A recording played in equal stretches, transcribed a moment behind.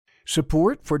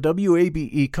Support for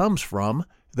WABE comes from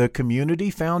the Community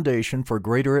Foundation for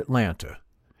Greater Atlanta.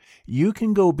 You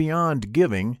can go beyond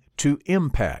giving to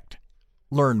impact.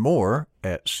 Learn more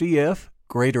at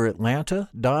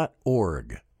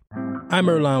cfgreateratlanta.org. I'm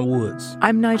Earlonne Woods.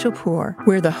 I'm Nigel Poor.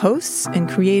 We're the hosts and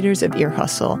creators of Ear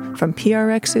Hustle from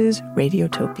PRX's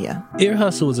Radiotopia. Ear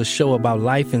Hustle is a show about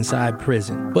life inside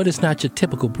prison, but it's not your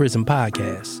typical prison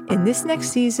podcast. In this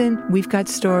next season, we've got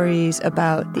stories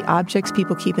about the objects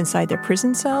people keep inside their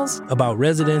prison cells, about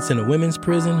residents in a women's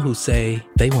prison who say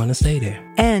they want to stay there,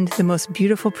 and the most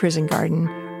beautiful prison garden.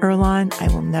 Earlonne, I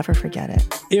will never forget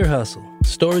it. Ear Hustle.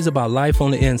 Stories about life on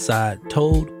the inside,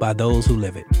 told by those who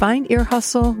live it. Find Ear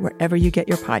Hustle wherever you get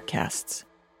your podcasts.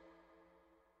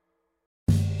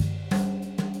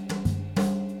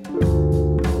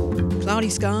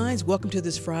 Cloudy skies. Welcome to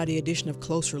this Friday edition of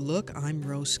Closer Look. I'm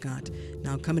Rose Scott.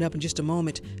 Now, coming up in just a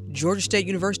moment, Georgia State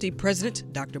University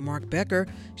President Dr. Mark Becker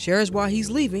shares why he's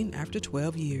leaving after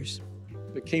 12 years.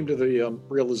 I came to the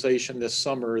realization this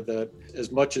summer that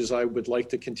as much as I would like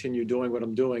to continue doing what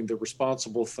I'm doing, the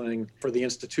responsible thing for the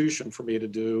institution for me to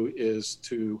do is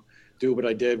to do what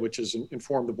I did, which is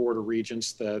inform the Board of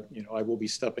Regents that, I will be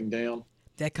stepping down.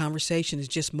 That conversation is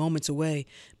just moments away.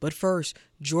 But first,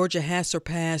 Georgia has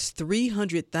surpassed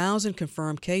 300,000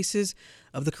 confirmed cases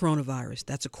of the coronavirus.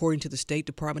 That's according to the State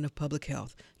Department of Public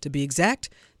Health. To be exact,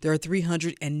 there are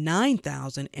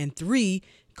 309,003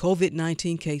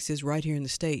 COVID-19 cases right here in the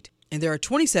state. And there are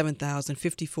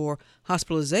 27,054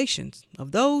 hospitalizations.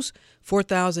 Of those,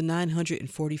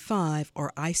 4,945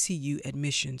 are ICU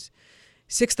admissions.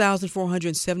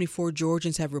 6,474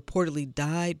 Georgians have reportedly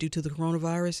died due to the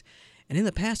coronavirus. And in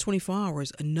the past 24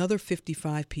 hours, another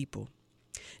 55 people.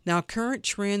 Now, current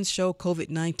trends show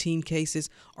COVID-19 cases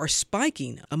are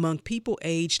spiking among people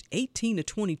aged 18 to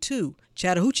 22.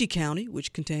 Chattahoochee County,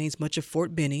 which contains much of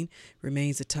Fort Benning,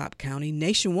 remains the top county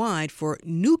nationwide for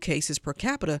new cases per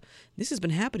capita. This has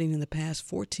been happening in the past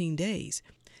 14 days.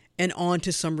 And on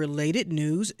to some related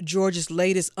news. Georgia's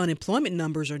latest unemployment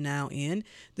numbers are now in.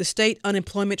 The state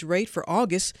unemployment rate for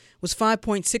August was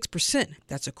 5.6%.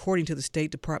 That's according to the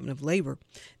State Department of Labor.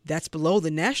 That's below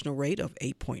the national rate of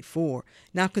 8.4%.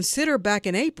 Now consider back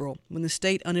in April when the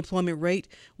state unemployment rate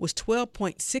was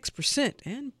 12.6%,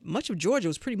 and much of Georgia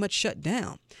was pretty much shut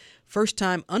down.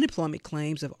 First-time unemployment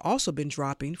claims have also been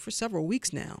dropping for several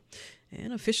weeks now.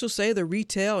 And officials say the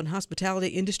retail and hospitality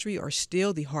industry are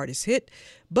still the hardest hit,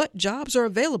 but jobs are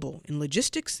available in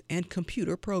logistics and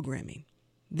computer programming.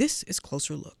 This is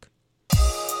Closer Look.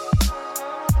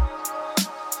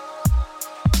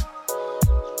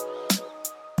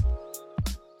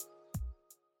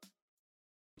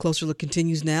 Closer Look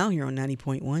continues now here on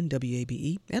 90.1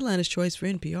 WABE, Atlanta's Choice for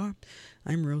NPR.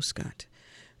 I'm Rose Scott.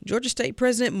 Georgia State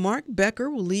President Mark Becker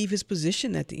will leave his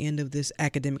position at the end of this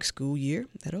academic school year.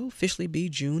 That'll officially be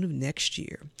June of next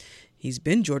year. He's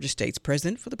been Georgia State's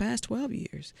president for the past 12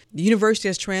 years. The university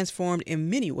has transformed in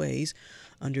many ways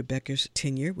under Becker's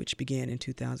tenure, which began in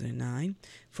 2009.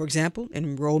 For example,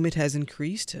 enrollment has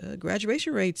increased,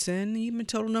 graduation rates, and even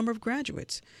total number of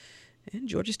graduates. And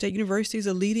Georgia State University is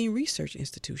a leading research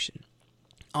institution.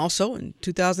 Also, in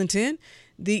 2010,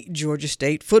 the Georgia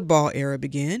State football era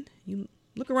began. You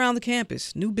look around the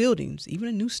campus, new buildings, even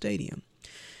a new stadium.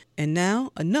 And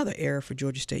now another era for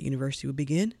Georgia State University will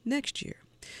begin next year.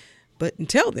 But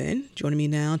until then, joining me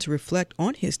now to reflect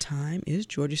on his time is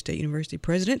Georgia State University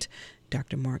President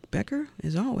Dr. Mark Becker.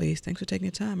 As always, thanks for taking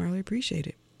the time. I really appreciate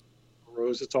it.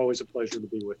 Rose, it's always a pleasure to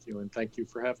be with you, and thank you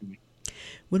for having me.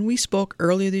 When we spoke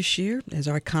earlier this year, as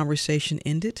our conversation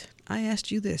ended, I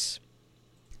asked you this.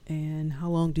 And how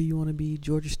long do you want to be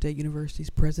Georgia State University's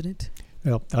president?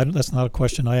 Well, that's not a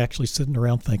question I actually sitting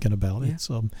around thinking about. Yeah. It's,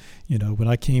 when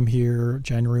I came here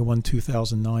January 1,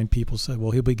 2009, people said,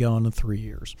 well, he'll be gone in 3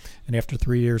 years. And after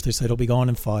 3 years, they said he'll be gone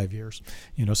in 5 years.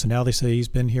 So now they say he's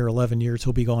been here 11 years.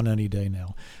 He'll be gone any day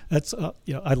now. That's,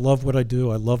 I love what I do.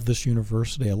 I love this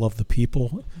university. I love the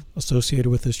people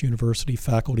associated with this university,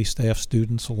 faculty, staff,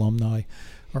 students, alumni,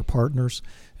 our partners.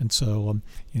 And so,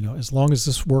 as long as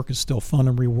this work is still fun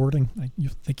and rewarding, I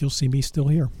think you'll see me still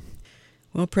here.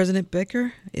 Well, President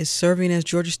Becker is serving as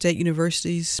Georgia State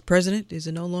University's president. Is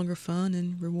it no longer fun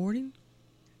and rewarding?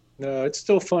 No, it's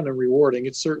still fun and rewarding.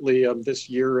 It's certainly this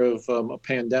year of a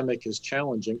pandemic is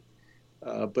challenging.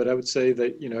 But I would say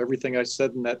that, everything I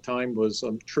said in that time was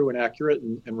true and accurate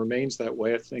and remains that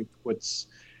way. I think what's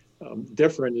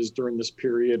different is during this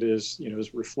period is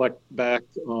reflect back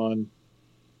on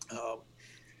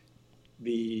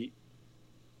the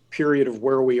period of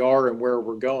where we are and where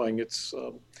we're going. It's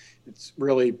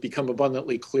really become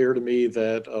abundantly clear to me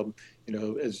that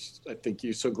as I think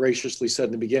you so graciously said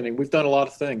in the beginning, we've done a lot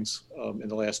of things in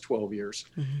the last 12 years.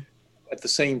 Mm-hmm. At the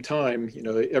same time,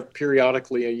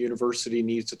 periodically a university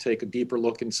needs to take a deeper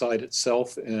look inside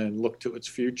itself and look to its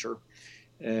future.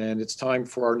 And it's time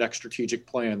for our next strategic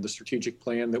plan. The strategic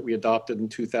plan that we adopted in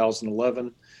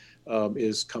 2011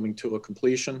 is coming to a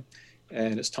completion,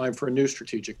 and it's time for a new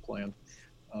strategic plan.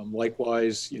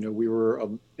 Likewise, we were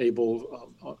able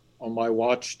on my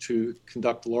watch to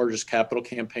conduct the largest capital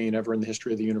campaign ever in the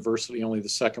history of the university, only the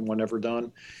second one ever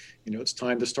done. It's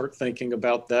time to start thinking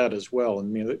about that as well.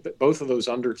 And both of those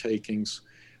undertakings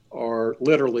are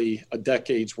literally a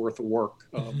decade's worth of work,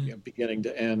 beginning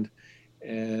to end.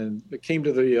 And it came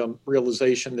to the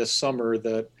realization this summer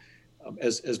that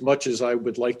as much as I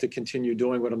would like to continue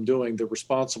doing what I'm doing, the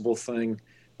responsible thing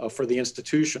for the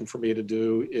institution for me to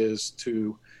do is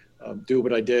to do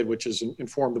what I did, which is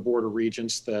inform the Board of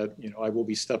Regents that I will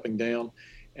be stepping down.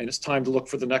 And it's time to look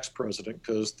for the next president,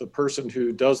 because the person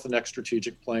who does the next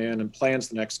strategic plan and plans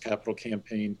the next capital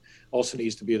campaign also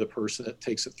needs to be the person that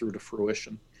takes it through to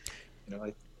fruition.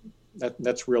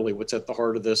 That's really what's at the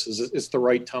heart of this. Is it's the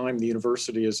right time. The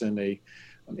university is in a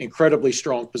incredibly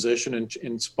strong position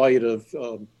in spite of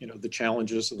the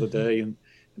challenges of the day, and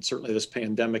certainly this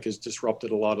pandemic has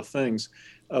disrupted a lot of things.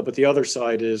 But the other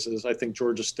side is I think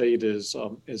Georgia State is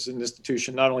an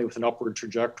institution not only with an upward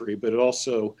trajectory, but it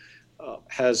also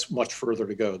has much further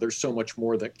to go. There's so much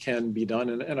more that can be done,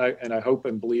 and I hope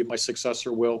and believe my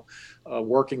successor will,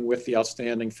 working with the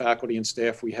outstanding faculty and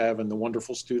staff we have and the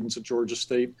wonderful students at Georgia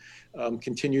State,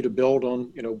 continue to build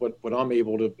on what I'm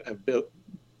able to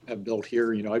have built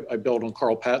here. I built on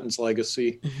Carl Patton's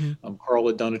legacy. Mm-hmm. Carl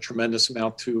had done a tremendous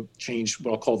amount to change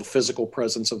what I'll call the physical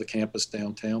presence of the campus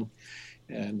downtown.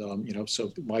 And,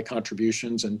 so my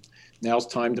contributions, and now it's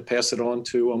time to pass it on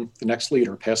to the next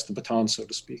leader, pass the baton, so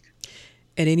to speak.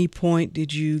 At any point,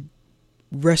 did you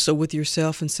wrestle with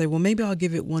yourself and say, well, maybe I'll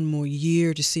give it one more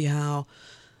year to see how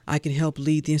I can help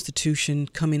lead the institution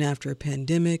coming after a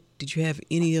pandemic? Did you have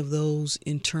any of those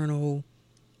internal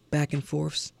back and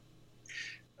forths?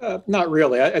 Not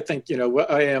really. I think,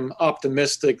 I am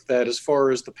optimistic that as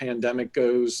far as the pandemic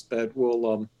goes, that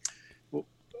we'll,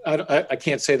 I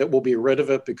can't say that we'll be rid of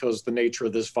it, because the nature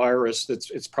of this virus,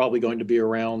 it's probably going to be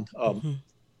around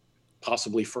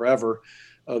possibly forever.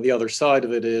 The other side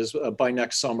of it is by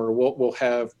next summer, we'll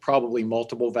have probably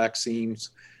multiple vaccines,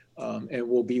 and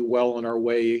we'll be well on our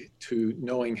way to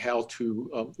knowing how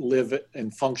to live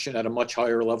and function at a much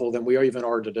higher level than we even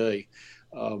are today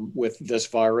with this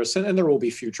virus. And there will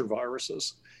be future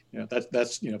viruses.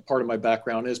 That's part of my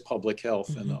background is public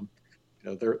health. Mm-hmm.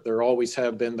 And there always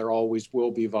have been, there always will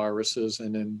be viruses.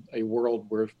 And in a world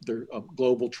where there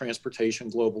global transportation,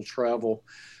 global travel,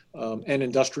 and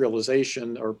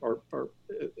industrialization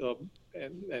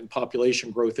and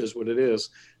population growth is what it is,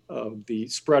 the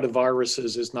spread of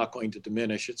viruses is not going to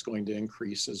diminish. It's going to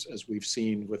increase, as we've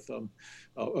seen with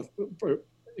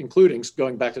including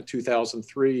going back to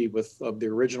 2003 with the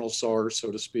original SARS,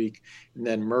 so to speak, and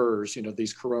then MERS,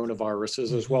 these coronaviruses,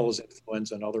 mm-hmm. as well as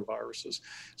influenza and other viruses.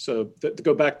 So to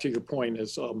go back to your point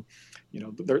is,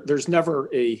 there's never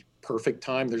a perfect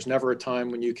time. There's never a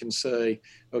time when you can say,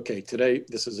 okay, today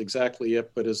this is exactly it.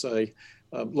 But as I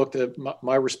looked at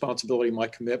my responsibility, my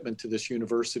commitment to this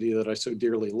university that I so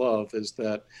dearly love, is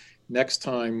that next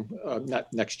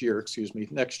year,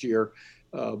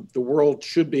 the world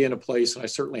should be in a place, and I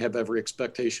certainly have every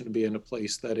expectation to be in a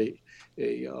place that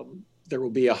there will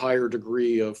be a higher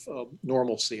degree of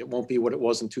normalcy. It won't be what it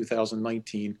was in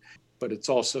 2019, but it's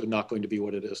also not going to be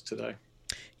what it is today.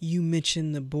 You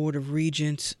mentioned the Board of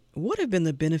Regents. What have been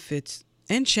the benefits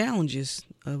and challenges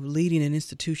of leading an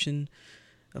institution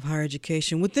of higher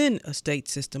education within a state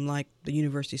system like the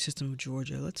University System of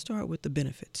Georgia? Let's start with the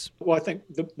benefits. Well, I think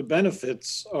the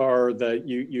benefits are that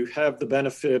you have the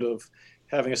benefit of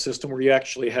having a system where you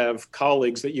actually have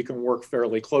colleagues that you can work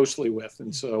fairly closely with.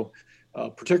 And so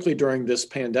particularly during this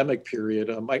pandemic period,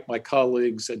 my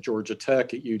colleagues at Georgia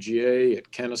Tech, at UGA,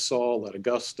 at Kennesaw, at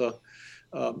Augusta,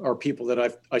 are people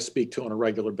that I speak to on a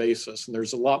regular basis. And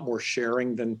there's a lot more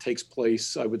sharing than takes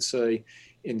place, I would say,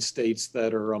 in states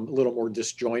that are a little more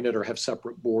disjointed or have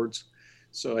separate boards.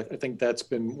 So I think that's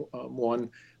been one.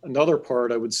 Another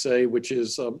part I would say, which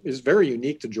is very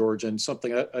unique to Georgia and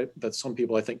something that some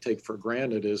people I think take for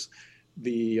granted, is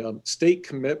the state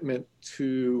commitment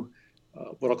to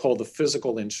what I'll call the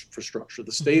physical infrastructure.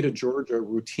 The state of Georgia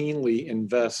routinely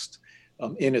invests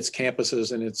in its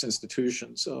campuses and its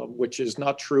institutions, which is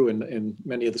not true in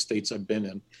many of the states I've been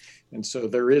in. And so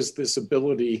there is this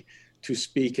ability to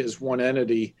speak as one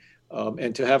entity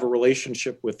and to have a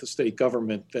relationship with the state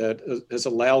government that has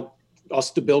allowed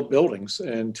us to build buildings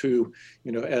and to,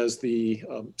 as the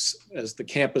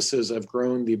campuses have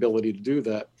grown, the ability to do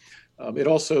that. It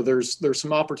also, there's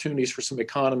some opportunities for some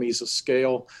economies of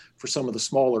scale for some of the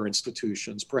smaller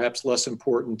institutions, perhaps less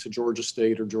important to Georgia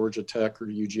State or Georgia Tech or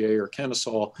UGA or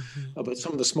Kennesaw, but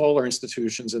some of the smaller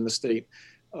institutions in the state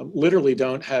literally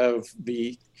don't have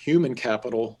the human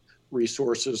capital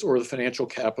resources or the financial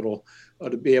capital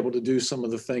to be able to do some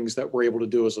of the things that we're able to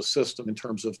do as a system in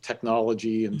terms of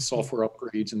technology and software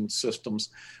upgrades and systems.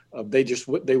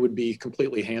 They would be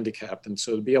completely handicapped. And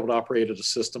so to be able to operate at a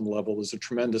system level is a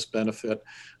tremendous benefit,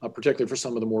 particularly for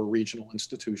some of the more regional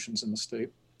institutions in the state.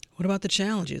 What about the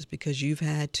challenges? Because you've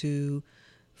had to,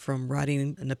 from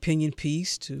writing an opinion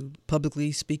piece to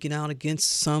publicly speaking out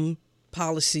against some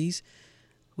policies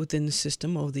within the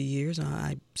system over the years.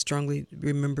 I strongly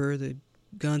remember the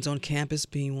guns on campus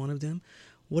being one of them.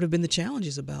 What have been the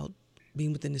challenges about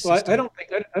being within the system?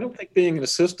 Well, I don't think being in a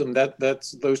system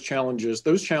that's those challenges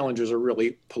are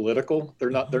really political. They're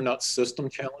not system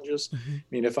challenges. I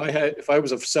mean, if I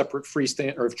was a separate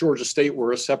freestanding, or if Georgia State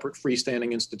were a separate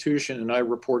freestanding institution and I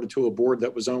reported to a board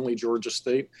that was only Georgia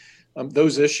State,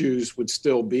 those issues would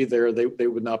still be there. They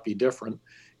would not be different.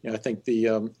 I think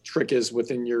the trick is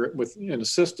within a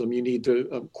system, you need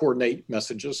to coordinate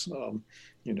messages.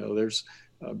 There's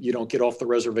you don't get off the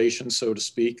reservation, so to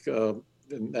speak.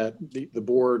 And that the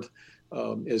board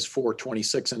is for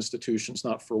 26 institutions,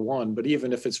 not for one. But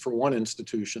even if it's for one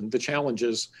institution, the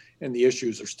challenges and the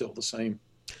issues are still the same.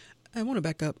 I want to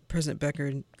back up, President Becker,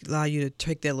 and allow you to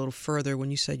take that a little further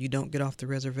when you said you don't get off the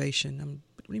reservation.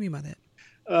 What do you mean by that?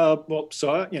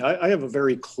 I have a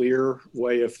very clear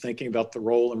way of thinking about the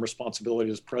role and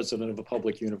responsibility as president of a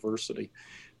public university.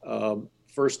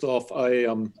 First off, I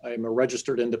am a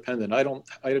registered independent.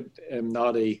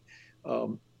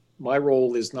 My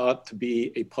role is not to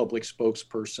be a public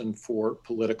spokesperson for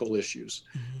political issues.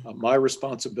 My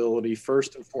responsibility,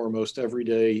 first and foremost, every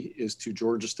day is to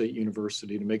Georgia State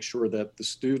University to make sure that the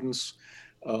students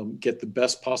get the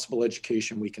best possible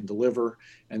education we can deliver,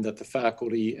 and that the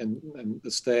faculty and the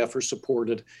staff are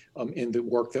supported in the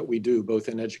work that we do, both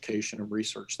in education and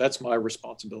research. That's my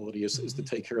responsibility, is to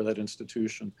take care of that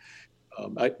institution.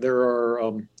 There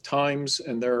are times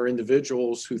and there are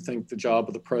individuals who think the job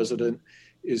of the president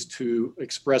is to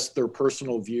express their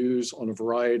personal views on a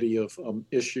variety of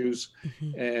issues.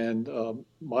 And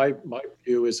my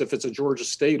view is, if it's a Georgia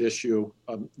State issue,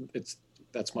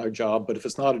 that's my job. But if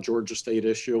it's not a Georgia State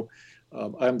issue,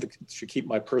 I should keep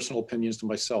my personal opinions to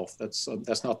myself. That's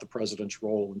not the president's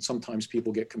role. And sometimes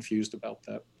people get confused about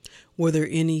that. Were there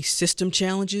any system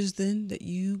challenges then that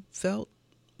you felt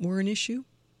were an issue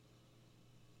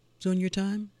during your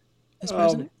time as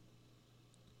president?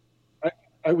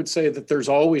 I would say that there's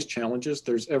always challenges.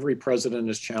 Every president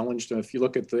is challenged. And if you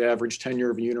look at the average tenure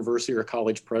of a university or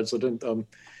college president,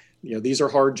 these are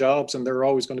hard jobs, and there are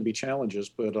always going to be challenges.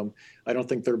 But I don't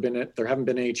think there haven't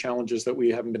been any challenges that we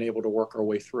haven't been able to work our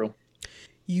way through.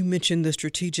 You mentioned the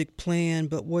strategic plan,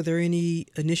 but were there any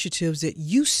initiatives that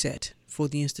you set for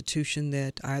the institution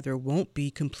that either won't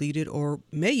be completed or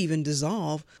may even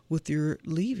dissolve with your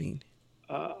leaving?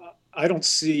 I don't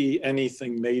see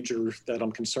anything major that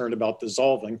I'm concerned about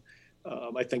dissolving.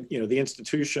 I think, the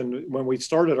institution, when we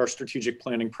started our strategic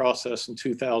planning process in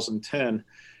 2010,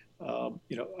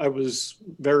 I was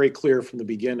very clear from the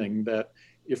beginning that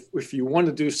if you want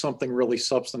to do something really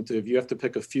substantive, you have to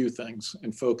pick a few things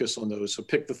and focus on those. So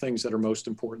pick the things that are most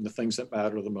important, the things that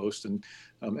matter the most. And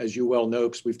as you well know,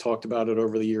 because we've talked about it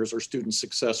over the years, our student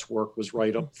success work was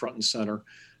right up front and center.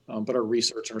 But our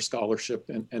research and our scholarship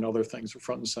and other things are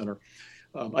front and center.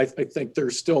 I think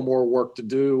there's still more work to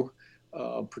do,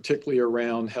 particularly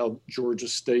around how Georgia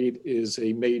State is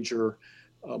a major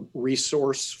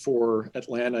resource for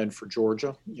Atlanta and for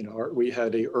Georgia. We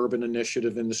had an urban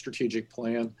initiative in the strategic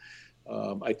plan.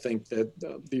 I think that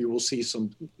you will see some,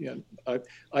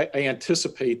 I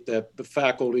anticipate that the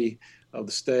faculty,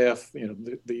 the staff,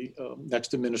 the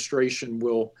next administration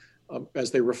will,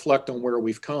 as they reflect on where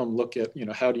we've come, look at,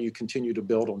 how do you continue to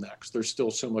build on that? Because there's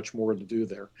still so much more to do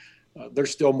there.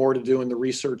 There's still more to do in the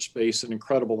research space, an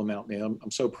incredible amount, man.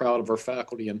 I'm so proud of our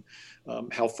faculty and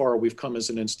how far we've come as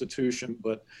an institution,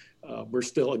 but we're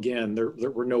still, again,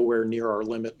 we're nowhere near our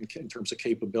limit in terms of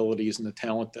capabilities and the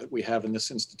talent that we have in this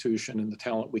institution and the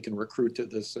talent we can recruit to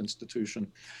this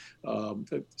institution.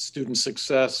 Student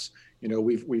success,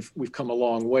 we've come a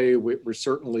long way. We're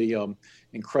certainly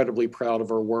incredibly proud of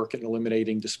our work in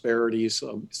eliminating disparities.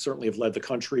 Certainly have led the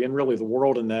country and really the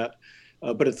world in that.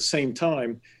 But at the same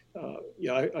time,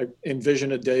 I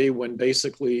envision a day when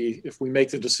basically, if we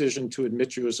make the decision to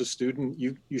admit you as a student,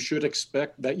 you should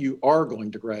expect that you are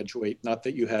going to graduate, not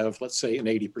that you have, let's say, an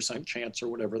 80% chance or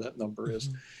whatever that number is.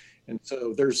 And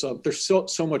so there's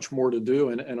so much more to do,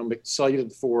 and I'm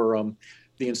excited for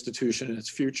the institution and its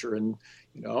future. And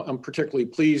I'm particularly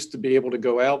pleased to be able to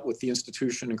go out with the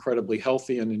institution incredibly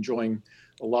healthy and enjoying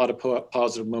a lot of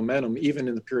positive momentum, even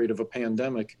in the period of a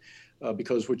pandemic.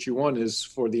 Because what you want is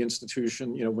for the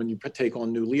institution, when you take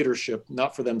on new leadership,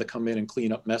 not for them to come in and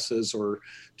clean up messes or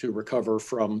to recover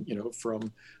from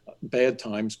bad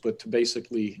times, but to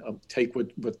basically take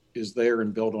what is there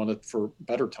and build on it for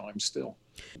better times still.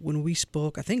 When we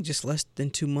spoke, I think just less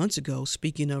than 2 months ago,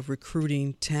 speaking of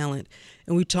recruiting talent,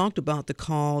 and we talked about the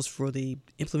calls for the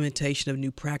implementation of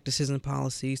new practices and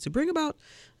policies to bring about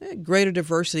greater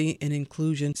diversity and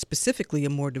inclusion, specifically a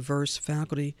more diverse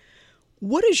faculty.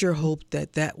 What is your hope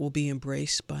that will be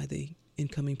embraced by the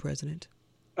incoming president?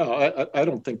 I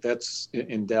don't think that's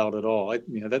in doubt at all.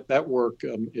 That work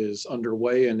is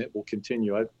underway and it will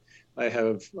continue.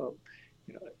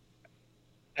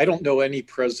 I don't know any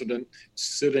president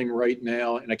sitting right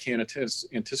now, and I can't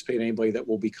anticipate anybody that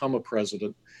will become a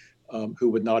president who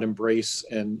would not embrace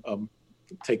and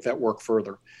take that work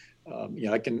further.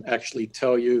 I can actually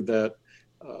tell you that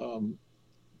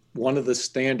one of the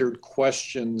standard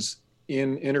questions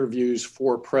in interviews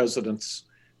for presidents,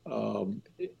 and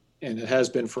it has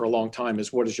been for a long time,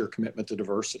 is what is your commitment to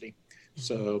diversity?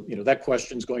 So, that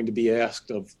question is going to be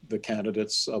asked of the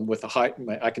candidates with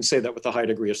I can say that with a high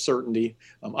degree of certainty.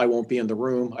 I won't be in the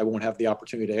room. I won't have the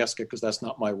opportunity to ask it because that's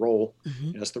not my role.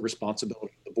 That's the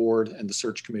responsibility of the board and the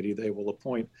search committee they will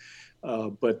appoint.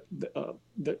 But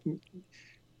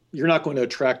you're not going to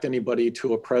attract anybody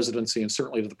to a presidency, and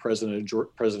certainly to the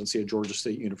presidency of Georgia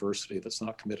State University, that's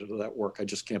not committed to that work. I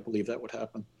just can't believe that would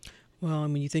happen. Well,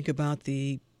 you think about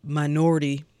the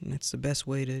minority, and that's the best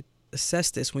way to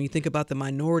assess this. When you think about the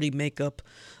minority makeup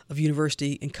of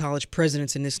university and college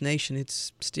presidents in this nation,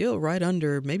 it's still right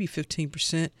under maybe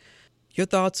 15%. Your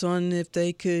thoughts on if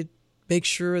they could make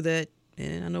sure that,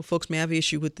 and I know folks may have an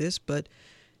issue with this, but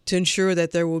to ensure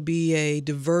that there will be a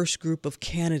diverse group of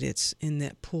candidates in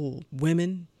that pool,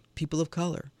 women, people of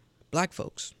color, Black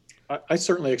folks? I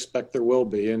certainly expect there will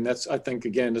be. And that's, I think,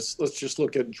 again, let's just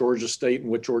look at Georgia State and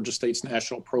what Georgia State's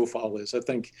national profile is. I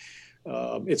think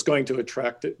it's going to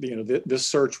attract, this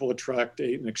search will attract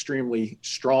an extremely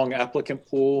strong applicant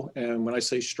pool. And when I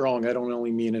say strong, I don't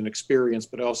only mean in experience,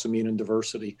 but I also mean in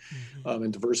diversity,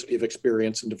 and diversity of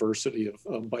experience and diversity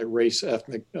of by race,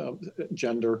 ethnic,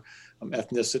 gender,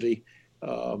 ethnicity,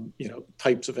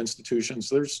 types of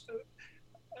institutions.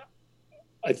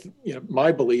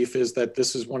 My belief is that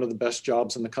this is one of the best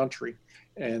jobs in the country,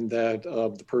 and that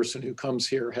the person who comes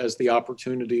here has the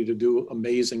opportunity to do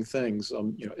amazing things,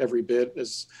 every bit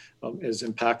as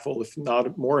impactful, if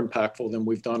not more impactful than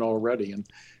we've done already. And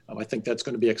I think that's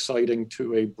going to be exciting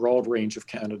to a broad range of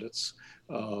candidates.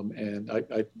 And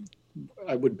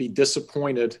I would be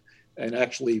disappointed and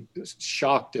actually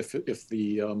shocked if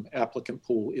the applicant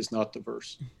pool is not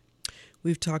diverse.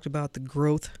 We've talked about the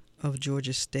growth of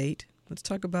Georgia State. Let's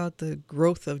talk about the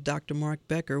growth of Dr. Mark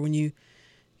Becker. When you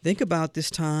think about this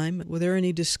time, were there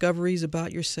any discoveries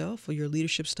about yourself or your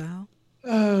leadership style?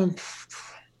 I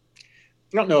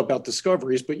don't know about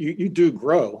discoveries, but you do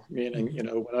grow. Meaning,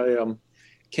 when I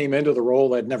came into the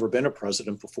role, I'd never been a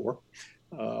president before.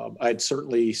 I'd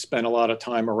certainly spent a lot of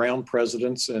time around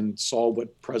presidents and saw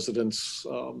what presidents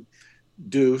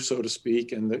do, so to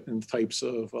speak, and the types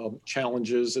of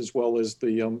challenges, as well as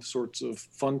the sorts of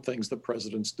fun things that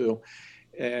presidents do.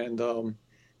 And,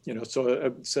 so I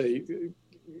would say,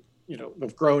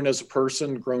 I've grown as a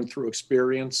person, grown through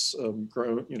experience,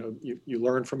 grown, you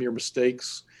learn from your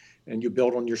mistakes and you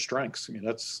build on your strengths.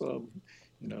 That's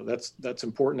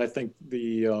important. I think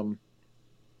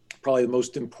probably the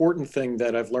most important thing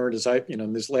that I've learned is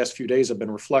in these last few days, I've been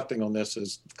reflecting on this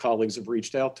as colleagues have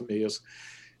reached out to me is,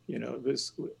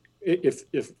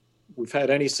 if we've had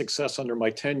any success under my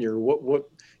tenure,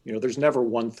 there's never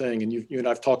one thing. And you and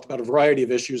I've talked about a variety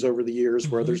of issues over the years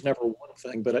where there's never one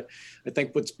thing. But I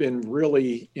think what's been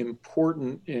really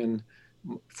important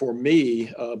for me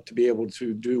to be able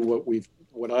to do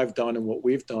what I've done and what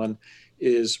we've done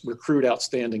is recruit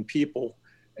outstanding people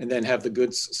and then have the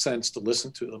good sense to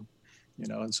listen to them.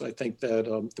 And so I think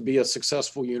that to be a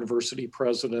successful university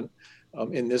president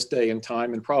in this day and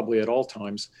time, and probably at all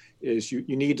times, is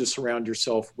you need to surround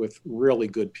yourself with really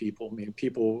good people.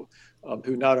 People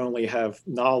who not only have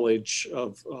knowledge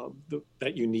of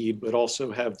that you need, but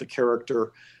also have the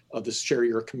character to share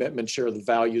your commitment, share the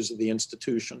values of the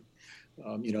institution.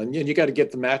 And you got to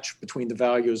get the match between the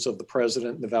values of the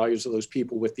president and the values of those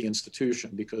people with the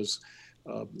institution, because,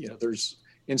 there's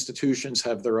institutions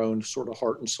have their own sort of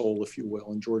heart and soul, if you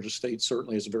will. And Georgia State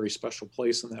certainly is a very special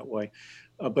place in that way.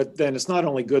 But then it's not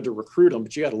only good to recruit them,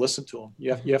 but you got to listen to them.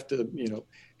 You have to,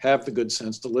 have the good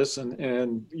sense to listen.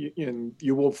 And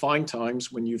you will find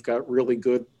times when you've got really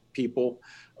good people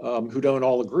who don't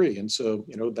all agree. And so,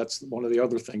 that's one of the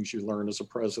other things you learn as a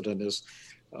president is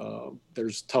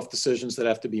there's tough decisions that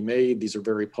have to be made. These are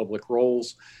very public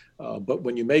roles. But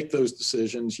when you make those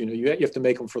decisions, you have to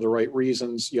make them for the right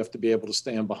reasons. You have to be able to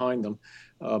stand behind them.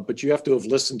 But you have to have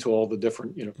listened to all the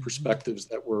different, perspectives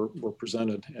that were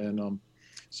presented. And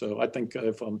so I think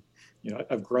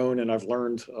I've grown and I've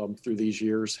learned through these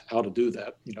years how to do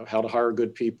that, how to hire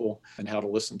good people and how to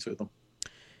listen to them.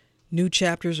 New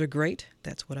chapters are great.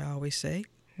 That's what I always say.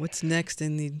 What's next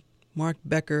in the Mark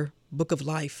Becker Book of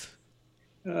Life?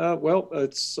 Well,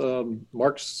 it's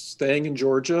Mark's staying in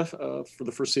Georgia for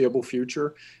the foreseeable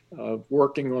future,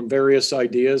 working on various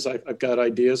ideas. I've got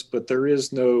ideas, but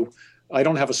I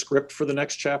don't have a script for the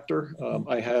next chapter.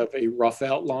 I have a rough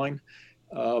outline.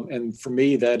 And for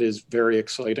me, that is very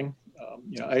exciting.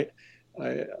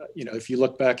 If you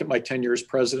look back at my tenure as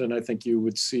president, I think you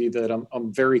would see that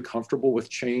I'm very comfortable with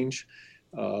change.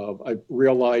 I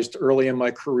realized early in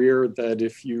my career that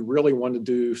if you really want to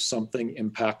do something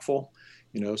impactful,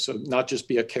 so not just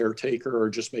be a caretaker or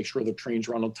just make sure the trains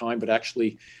run on time, but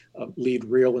actually lead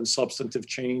real and substantive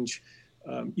change,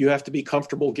 you have to be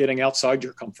comfortable getting outside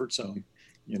your comfort zone,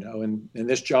 and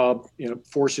this job,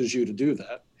 forces you to do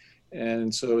that.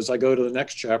 And so as I go to the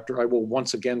next chapter, I will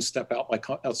once again step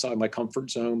outside my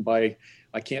comfort zone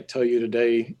I can't tell you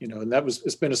today, and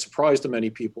it's been a surprise to many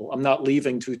people. I'm not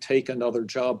leaving to take another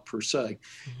job per se.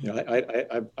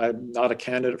 I'm not a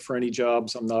candidate for any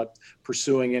jobs. I'm not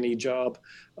pursuing any job.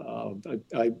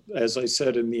 As I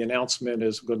said in the announcement,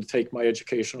 is going to take my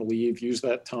educational leave, use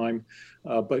that time.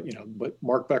 But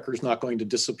Mark Becker is not going to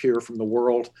disappear from the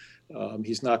world.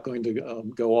 He's not going to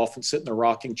go off and sit in a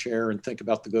rocking chair and think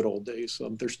about the good old days.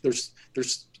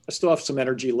 I still have some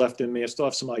energy left in me. I still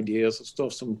have some ideas. I still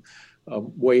have some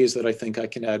ways that I think I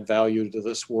can add value to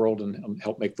this world and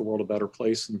help make the world a better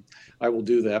place. And I will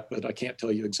do that, but I can't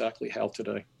tell you exactly how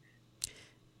today.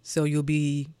 So you'll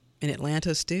be in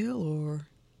Atlanta still, or?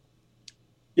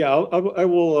 Yeah, I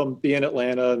will be in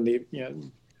Atlanta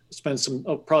and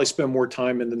I'll probably spend more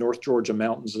time in the North Georgia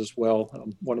mountains as well.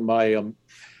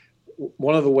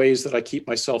 One of the ways that I keep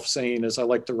myself sane is I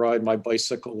like to ride my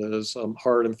bicycle as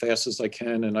hard and fast as I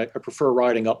can, and I prefer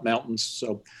riding up mountains.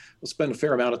 So I'll spend a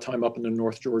fair amount of time up in the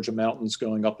North Georgia mountains,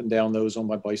 going up and down those on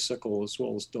my bicycle, as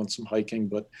well as doing some hiking.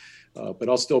 But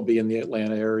I'll still be in the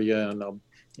Atlanta area, and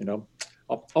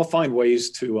I'll find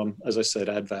ways to, as I said,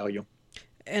 add value.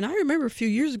 And I remember a few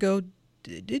years ago,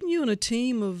 didn't you and a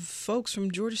team of folks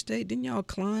from Georgia State, didn't y'all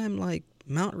climb like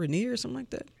Mount Rainier or something like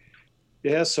that?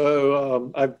 Yeah,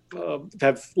 so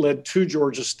I've led two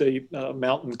Georgia State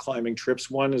mountain climbing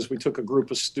trips. One is we took a group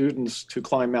of students to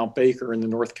climb Mount Baker in the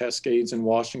North Cascades in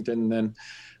Washington. And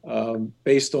then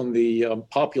based on the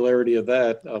popularity of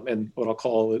that and what I'll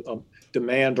call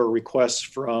demand or requests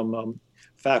from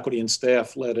faculty and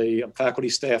staff, led a faculty,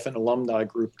 staff, and alumni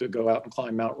group to go out and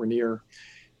climb Mount Rainier.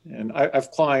 And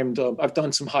I've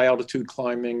done some high altitude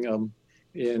climbing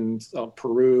in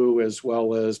Peru, as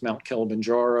well as Mount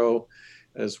Kilimanjaro,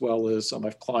 as well as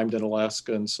I've climbed in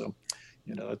Alaska. And so,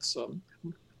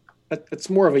 it's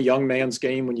more of a young man's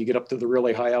game when you get up to the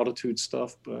really high altitude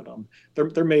stuff, but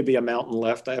there may be a mountain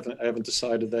left. I haven't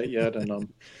decided that yet. And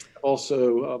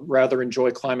also rather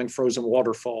enjoy climbing frozen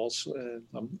waterfalls,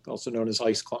 also known as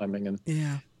ice climbing. And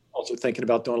also thinking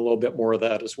about doing a little bit more of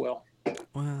that as well.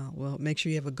 Wow. Well, make sure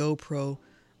you have a GoPro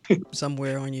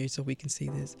somewhere on you so we can see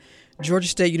this. Georgia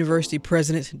State University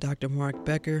President Dr. Mark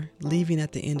Becker, leaving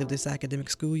at the end of this academic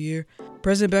school year.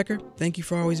 President Becker, thank you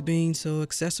for always being so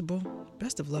accessible.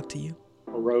 Best of luck to you.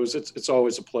 Well, Rose, it's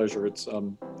always a pleasure. It's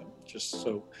just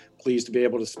so pleased to be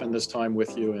able to spend this time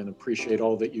with you and appreciate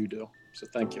all that you do. So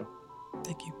thank you.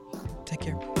 Thank you. Take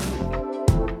care.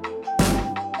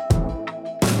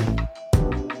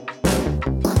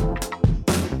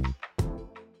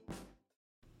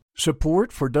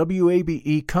 Support for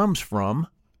WABE comes from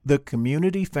the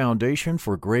Community Foundation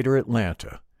for Greater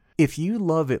Atlanta. If you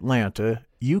love Atlanta,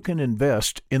 you can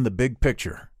invest in the big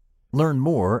picture. Learn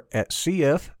more at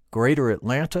cfgr.org.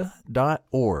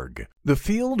 greateratlanta.org. The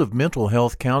field of mental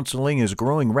health counseling is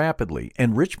growing rapidly,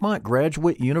 and Richmont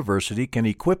Graduate University can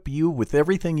equip you with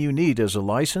everything you need as a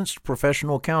licensed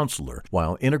professional counselor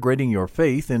while integrating your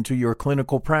faith into your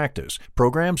clinical practice.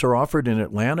 Programs are offered in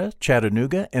Atlanta,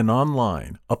 Chattanooga, and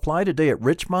online. Apply today at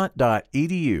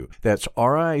richmont.edu. That's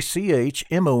richmont.edu.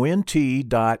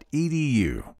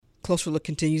 Closer Look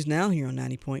continues now here on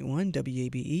 90.1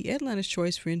 WABE, Atlanta's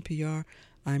Choice for NPR.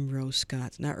 I'm Rose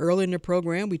Scott. Now, earlier in the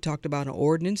program, we talked about an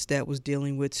ordinance that was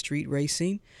dealing with street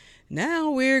racing. Now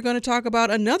we're going to talk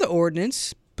about another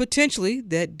ordinance, potentially,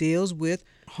 that deals with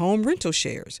home rental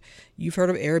shares. You've heard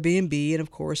of Airbnb and,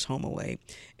 of course, HomeAway.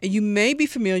 And you may be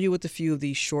familiar with a few of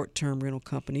these short-term rental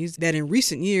companies that in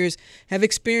recent years have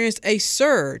experienced a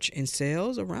surge in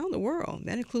sales around the world.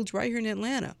 That includes right here in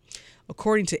Atlanta.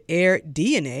 According to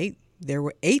AirDNA, there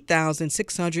were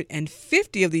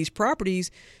 8,650 of these properties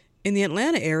in the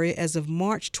Atlanta area as of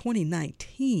March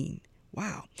 2019.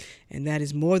 Wow. And that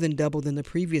is more than double than the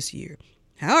previous year.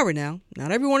 However, now,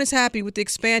 not everyone is happy with the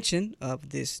expansion of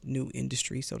this new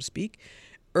industry, so to speak.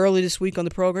 Early this week on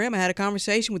the program, I had a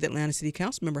conversation with Atlanta City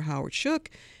Council member Howard Shook,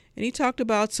 and he talked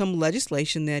about some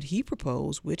legislation that he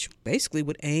proposed, which basically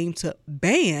would aim to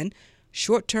ban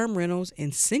short-term rentals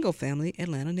in single-family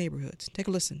Atlanta neighborhoods. Take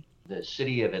a listen. The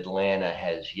city of Atlanta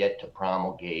has yet to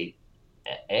promulgate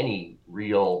any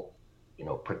real,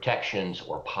 protections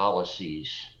or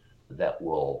policies that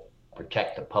will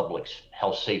protect the public's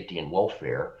health, safety, and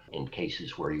welfare in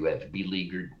cases where you have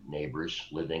beleaguered neighbors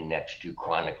living next to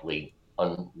chronically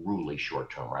unruly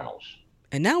short-term rentals.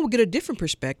 And now we'll get a different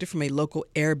perspective from a local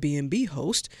Airbnb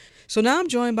host. So now I'm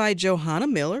joined by Johanna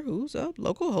Miller, who's a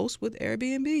local host with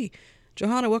Airbnb.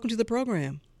 Johanna, welcome to the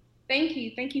program. Thank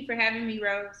you. Thank you for having me,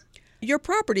 Rose. Your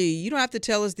property, you don't have to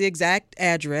tell us the exact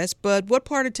address, but what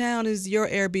part of town is your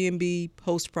Airbnb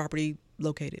host property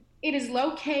located? It is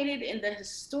located in the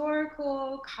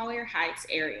historical Collier Heights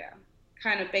area,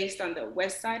 kind of based on the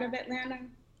west side of Atlanta.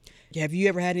 Have you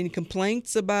ever had any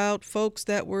complaints about folks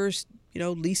that were,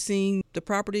 leasing the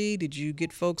property? Did you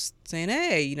get folks saying,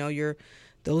 hey,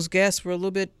 those guests were a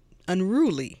little bit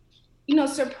unruly?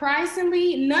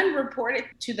 Surprisingly, none reported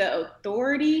to the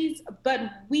authorities, but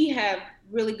we have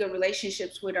really good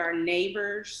relationships with our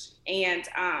neighbors, and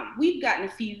we've gotten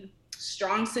a few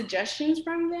strong suggestions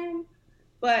from them,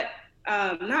 but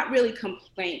not really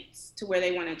complaints to where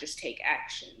they want to just take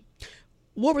action.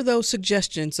 What were those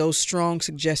suggestions, those strong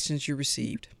suggestions you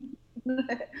received?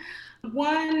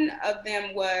 One of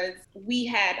them was we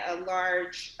had a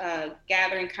large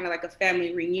gathering, kind of like a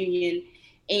family reunion,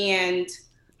 and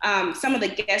some of the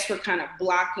guests were kind of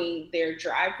blocking their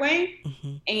driveway.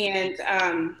 Mm-hmm.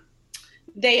 And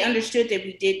they understood that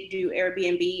we did do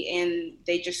Airbnb, and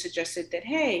they just suggested that,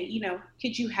 hey,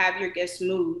 could you have your guests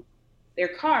move their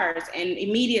cars? And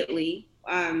immediately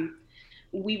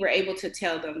we were able to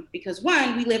tell them, because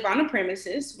one, we live on a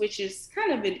premises, which is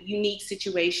kind of a unique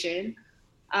situation.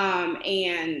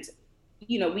 And,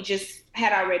 we just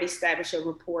had already established a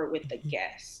rapport with the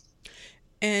guests.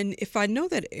 And if I know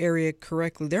that area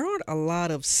correctly, there aren't a lot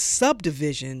of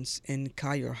subdivisions in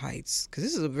Collier Heights, because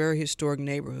this is a very historic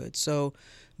neighborhood. So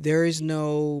there is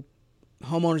no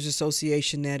homeowners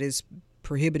association that is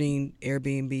prohibiting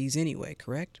Airbnbs anyway,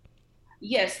 correct?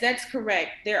 Yes, that's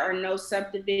correct. There are no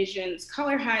subdivisions.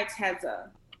 Collier Heights has a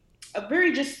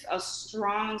very just a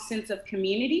strong sense of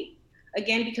community,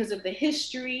 again, because of the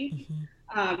history.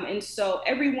 Mm-hmm. And so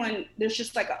there's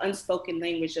just like an unspoken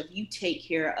language of you take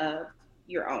care of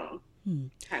your own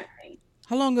kind of thing.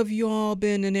 How long have you all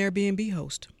been an Airbnb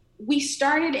host? We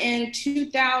started in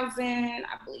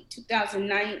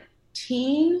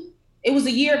 2019. It was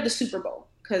a year of the Super Bowl,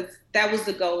 because that was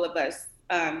the goal of us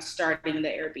starting the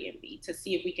Airbnb, to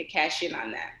see if we could cash in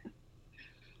on that.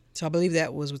 So I believe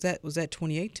that was that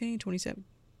 2018, 2017?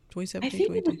 2017, I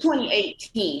think it was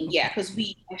 2018, yeah, because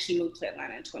we actually moved to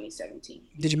Atlanta in 2017.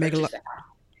 Did you make a lot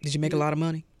of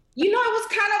money? It was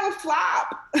kind of a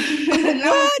flop.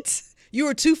 What? You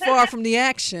were too far from the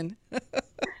action.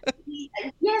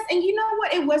 Yes, and you know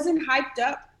what? It wasn't hyped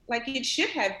up like it should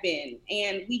have been.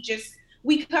 And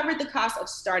we covered the cost of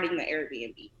starting the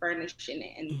Airbnb, furnishing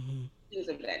it, and things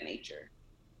of that nature.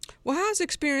 Well, how's the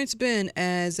experience been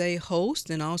as a host,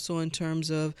 and also in terms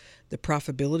of the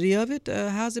profitability of it?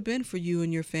 How's it been for you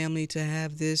and your family to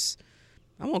have this,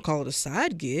 I won't call it a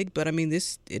side gig, but I mean,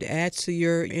 it adds to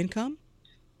your income?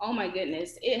 Oh my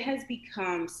goodness, it has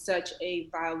become such a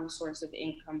viable source of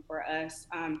income for us.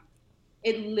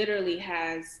 It literally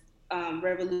has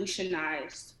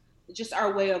revolutionized just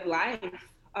our way of life.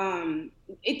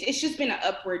 It's just been an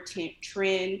upward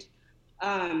trend.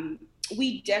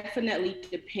 We definitely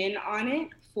depend on it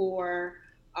for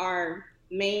our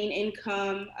main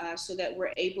income so that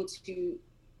we're able to,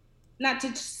 not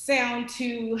to sound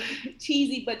too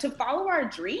cheesy, but to follow our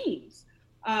dreams.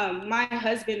 My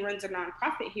husband runs a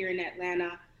nonprofit here in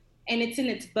Atlanta, and it's in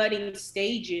its budding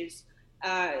stages.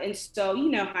 And so, you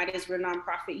know how it is, we're a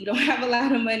nonprofit. You don't have a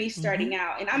lot of money starting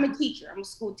out. And I'm a teacher. I'm a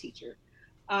school teacher.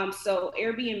 So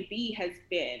Airbnb has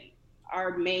been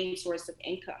our main source of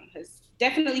income, has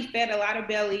definitely fed a lot of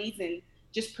bellies and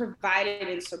just provided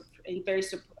in very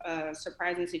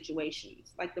surprising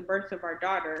situations, like the birth of our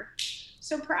daughter,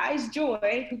 Surprise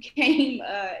Joy, who came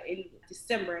in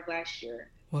December of last year.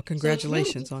 Well,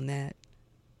 congratulations on that.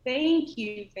 Thank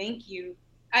you.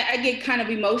 I get kind of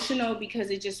emotional because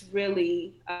it just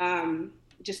really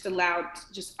just allowed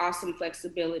just awesome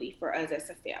flexibility for us as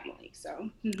a family. So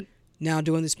now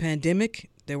during this pandemic,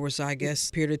 there was, I guess,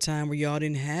 a period of time where y'all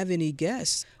didn't have any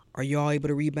guests. Are y'all able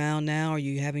to rebound now? Are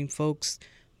you having folks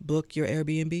book your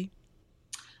Airbnb?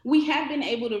 We have been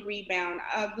able to rebound.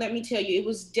 Let me tell you, it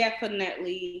was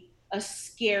definitely a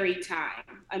scary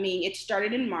time. I mean, it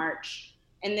started in March,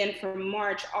 and then from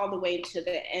March all the way to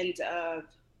the end of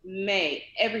May,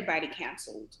 everybody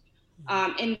canceled.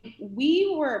 And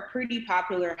we were a pretty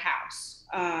popular house,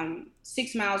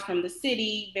 6 miles from the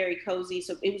city, very cozy.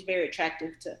 So it was very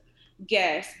attractive to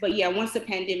guests. But yeah, once the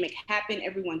pandemic happened,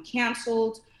 everyone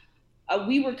canceled.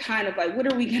 We were kind of like,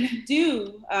 what are we going to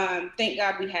do? Thank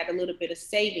God we had a little bit of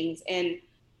savings, and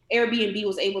Airbnb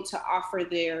was able to offer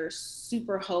their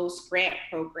Superhost grant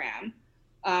program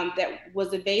that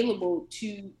was available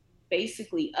to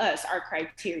basically us, our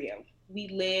criteria.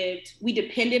 We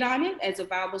depended on it as a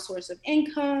viable source of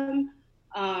income,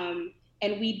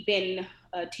 and we'd been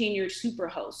a tenured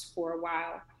Superhost for a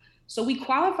while. So we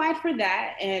qualified for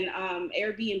that, and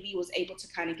Airbnb was able to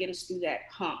kind of get us through that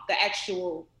hump, the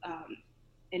actual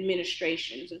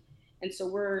administrations. And so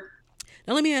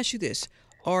Now let me ask you this.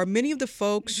 Are many of the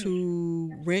folks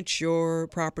who rent your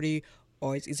property,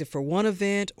 or is it for one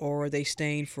event, or are they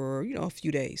staying for, a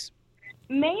few days?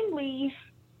 Mainly,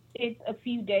 it's a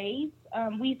few days.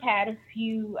 We've had a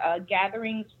few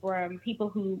gatherings from people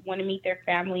who want to meet their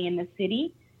family in the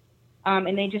city.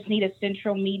 And they just need a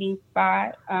central meeting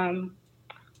spot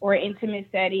or an intimate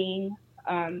setting.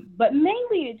 But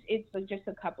mainly it's just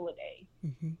a couple of days.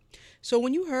 Mm-hmm. So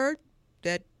when you heard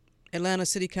that Atlanta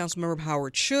City Council member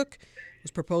Howard Shook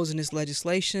was proposing this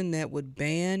legislation that would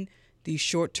ban these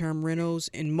short-term rentals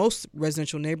in most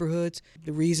residential neighborhoods,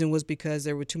 the reason was because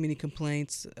there were too many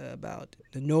complaints about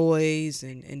the noise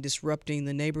and disrupting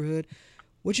the neighborhood.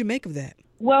 What'd you make of that?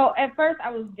 Well, at first I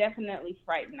was definitely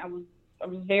frightened. I was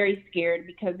very scared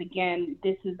because, again,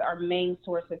 this is our main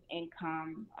source of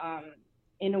income.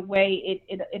 In a way,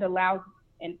 it allows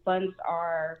and funds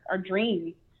our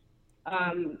dreams.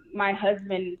 My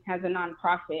husband has a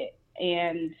nonprofit,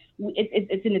 and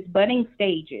it's in its budding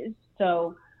stages.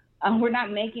 So we're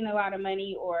not making a lot of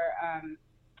money or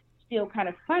still kind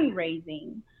of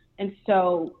fundraising. And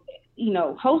so,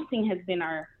 hosting has been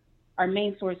our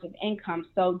main source of income.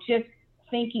 So just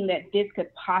thinking that this could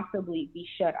possibly be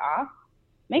shut off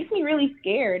makes me really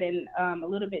scared and a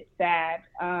little bit sad.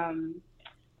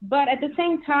 But at the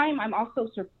same time, I'm also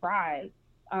surprised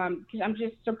because I'm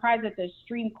just surprised at the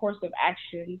extreme course of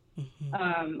action,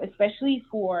 especially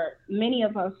for many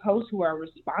of us hosts who are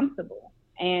responsible.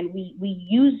 And we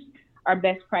use our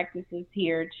best practices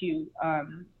here to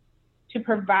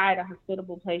provide a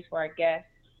hospitable place for our guests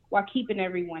while keeping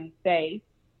everyone safe.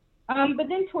 But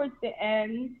then towards the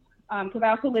end, because I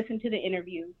also listened to the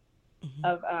interview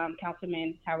of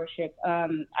Councilman Howard Shook,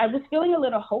 I was feeling a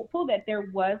little hopeful that there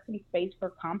was some space for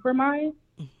compromise.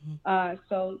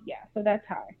 So that's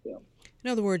how I feel. In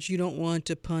other words, you don't want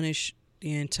to punish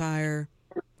the entire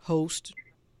host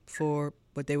for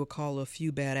what they would call a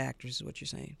few bad actors, is what you're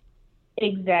saying.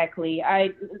 Exactly.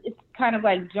 It's kind of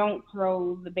like don't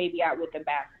throw the baby out with the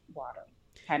bathwater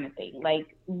kind of thing.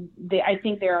 Like I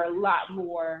think there are a lot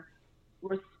more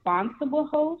responsible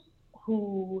hosts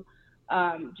who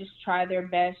just try their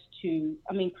best to,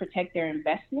 protect their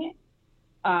investment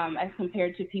as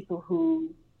compared to people who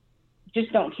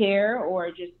just don't care or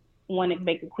just want to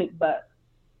make a quick buck.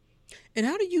 And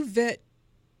how do you vet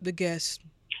the guests?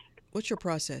 What's your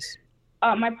process?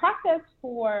 My process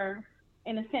for,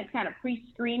 in a sense, kind of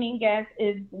pre-screening guests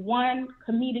is one,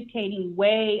 communicating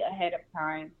way ahead of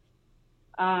time.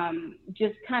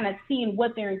 Just kind of seeing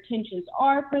what their intentions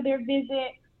are for their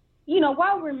visit,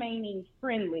 while remaining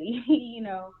friendly,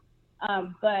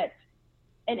 but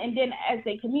and then as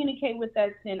they communicate with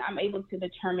us, then I'm able to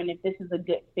determine if this is a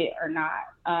good fit or not.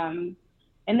 And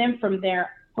then from their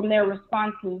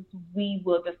responses, we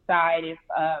will decide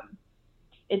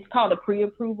it's called a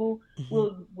pre-approval.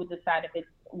 We'll decide if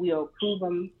we'll approve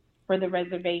them for the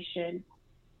reservation.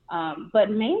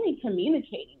 But mainly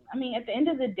communicating. I mean, at the end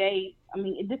of the day, I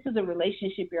mean, this is a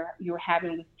relationship you're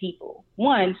having with people.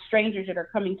 One, strangers that are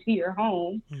coming to your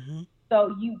home.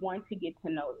 So you want to get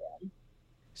to know them.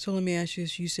 So let me ask you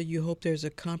this. You said you hope there's a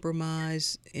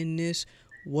compromise in this.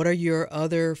 What are your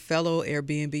other fellow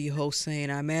Airbnb hosts saying?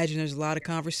 I imagine there's a lot of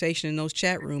conversation in those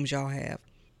chat rooms y'all have.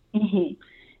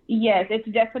 Yes, it's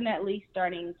definitely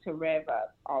starting to rev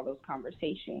up all those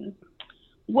conversations.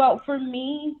 Well, for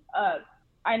me,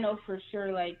 I know for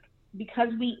sure, like,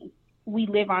 because we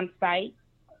live on site,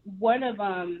 one of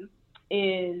them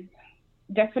is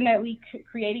definitely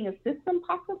creating a system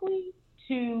possibly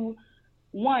to,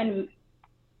 one,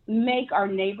 make our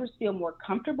neighbors feel more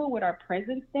comfortable with our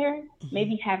presence there,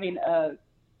 maybe having a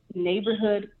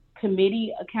neighborhood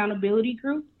committee accountability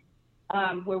group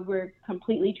where we're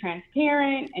completely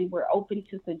transparent and we're open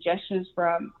to suggestions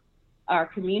from our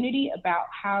community about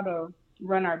how to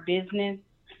run our business,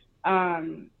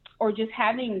 or just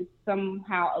having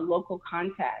somehow a local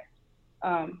contact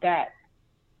that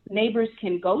neighbors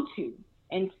can go to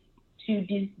and to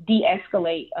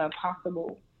de-escalate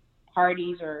possible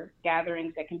parties or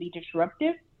gatherings that can be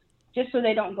disruptive, just so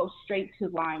they don't go straight to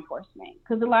law enforcement.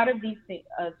 Because a lot of these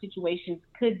situations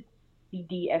could be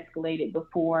de-escalated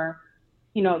before,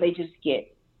 they just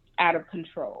get out of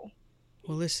control.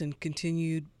 Well, listen,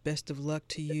 continued best of luck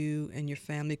to you and your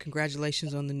family.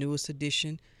 Congratulations on the newest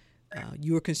edition.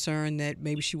 You were concerned that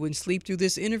maybe she wouldn't sleep through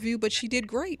this interview, but she did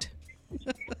great.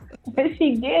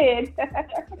 She did.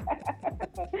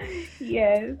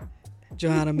 Yes.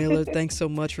 Johanna Miller, thanks so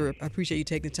much. I appreciate you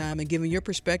taking the time and giving your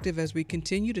perspective as we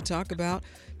continue to talk about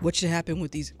what should happen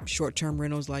with these short-term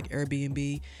rentals like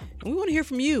Airbnb. And we want to hear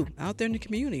from you out there in the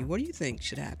community. What do you think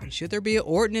should happen? Should there be an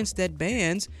ordinance that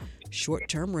bans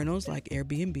short-term rentals like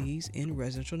Airbnbs in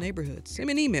residential neighborhoods? Send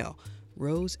me an email,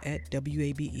 rose@wabe.org.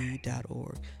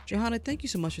 Johanna, thank you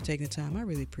so much for taking the time. I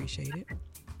really appreciate it.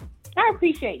 I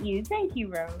appreciate you. Thank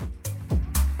you, Rose.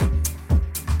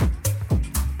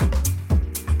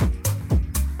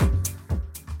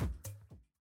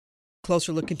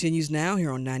 Closer Look continues now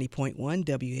here on 90.1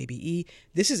 WABE.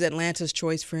 This is Atlanta's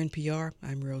Choice for NPR.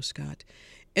 I'm Rose Scott.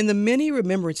 In the many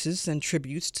remembrances and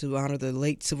tributes to honor the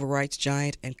late civil rights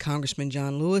giant and Congressman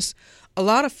John Lewis, a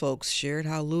lot of folks shared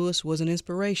how Lewis was an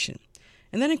inspiration.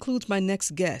 And that includes my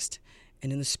next guest.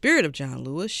 And in the spirit of John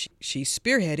Lewis, she's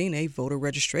spearheading a voter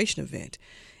registration event.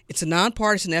 It's a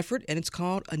nonpartisan effort, and it's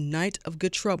called A Night of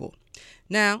Good Trouble.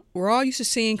 Now, we're all used to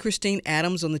seeing Christine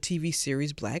Adams on the TV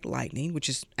series Black Lightning, which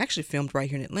is actually filmed right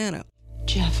here in Atlanta.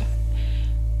 Jeff,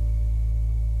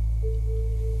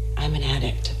 I'm an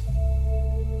addict.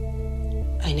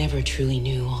 I never truly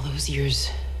knew all those years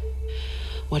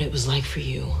what it was like for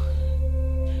you.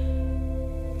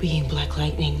 Being Black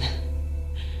Lightning,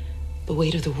 the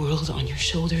weight of the world on your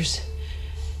shoulders,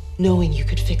 knowing you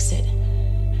could fix it.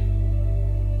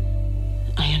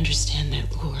 I understand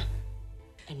that lure.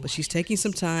 But she's taking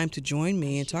some time to join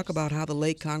me and talk about how the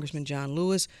late Congressman John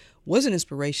Lewis was an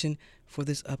inspiration for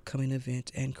this upcoming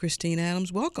event. And Christine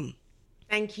Adams, welcome.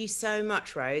 Thank you so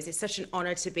much, Rose. It's such an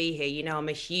honor to be here. You know, I'm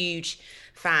a huge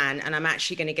fan, and I'm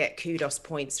actually going to get kudos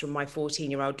points from my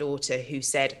 14-year-old daughter who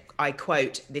said, I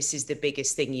quote, "This is the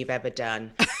biggest thing you've ever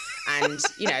done." And,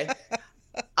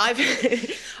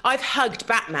 I've hugged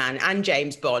Batman and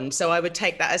James Bond, so I would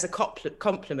take that as a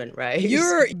compliment, Rose.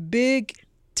 You're a big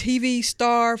TV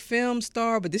star, film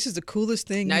star, but this is the coolest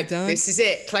thing you've done. This is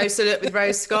it. Closer Look with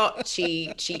Rose Scott.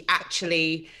 She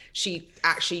actually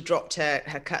dropped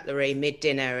her cutlery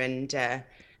mid-dinner and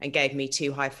gave me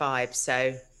 2 high fives.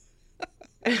 So,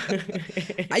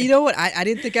 you know what? I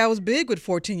didn't think I was big with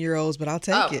 14-year-olds, but I'll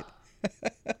take it.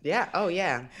 Yeah. Oh,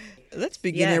 yeah. Let's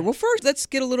begin there. Well, first, let's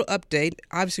get a little update.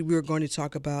 Obviously, we were going to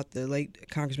talk about the late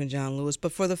Congressman John Lewis,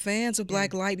 but for the fans of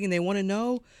Black Lightning, they want to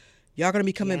know, y'all going to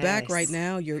be coming back right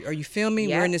now. Are you filming?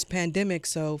 We're in this pandemic,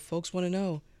 so folks want to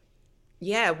know.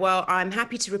 Yeah, well, I'm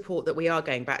happy to report that we are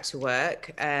going back to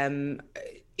work.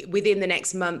 Within the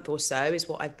next month or so is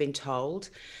what I've been told.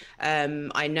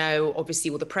 I know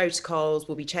obviously all the protocols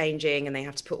will be changing and they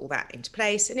have to put all that into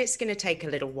place, and it's going to take a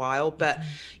little while, but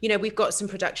we've got some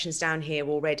productions down here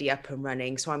already up and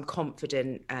running, so I'm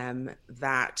confident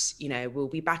that we'll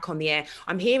be back on the air.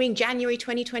 I'm hearing January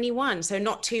 2021, so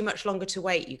not too much longer to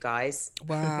wait, you guys.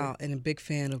 Wow, and a big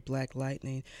fan of Black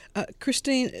Lightning.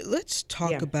 Christine, let's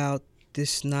talk about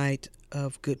this night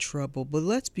of Good Trouble, but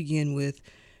let's begin with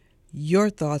your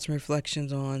thoughts and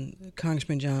reflections on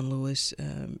Congressman John Lewis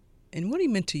and what he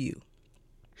meant to you.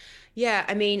 Yeah,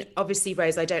 I mean, obviously,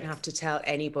 Rose, I don't have to tell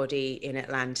anybody in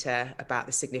Atlanta about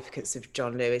the significance of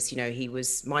John Lewis. You know, he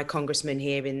was my congressman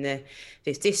here in the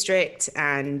 5th District,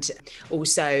 and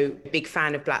also a big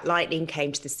fan of Black Lightning,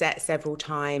 came to the set several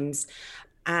times.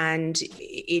 And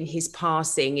in his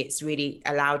passing, it's really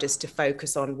allowed us to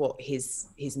focus on what his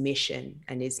mission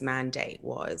and his mandate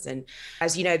was. And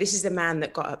as you know, this is a man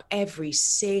that got up every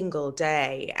single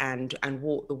day and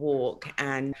walked the walk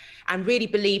and really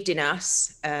believed in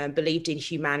us, believed in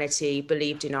humanity,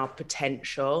 believed in our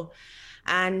potential.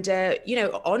 And, you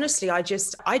know, honestly, I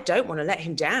don't want to let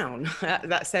him down.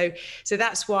 So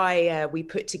that's why we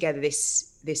put together this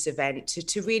event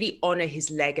to really honor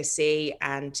his legacy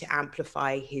and to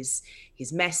amplify his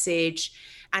message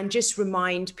and just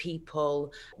remind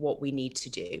people what we need to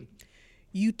do.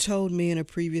 You told me in a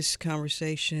previous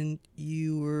conversation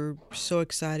you were so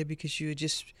excited because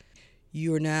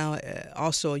you are now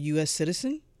also a U.S.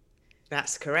 citizen.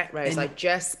 That's correct, Rose. I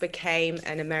just became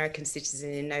an American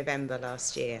citizen in November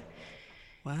last year.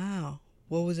 Wow.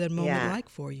 What was that moment like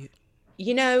for you?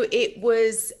 You know, it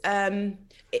was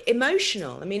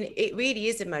emotional. I mean, it really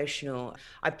is emotional.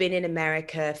 I've been in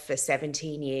America for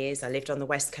 17 years. I lived on the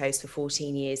West Coast for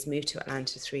 14 years, moved to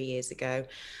Atlanta 3 years ago.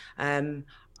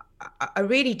 I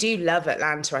really do love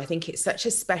Atlanta. I think it's such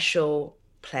a special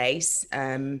place.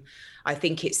 I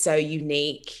think it's so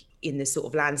unique in the sort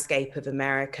of landscape of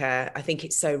America. I think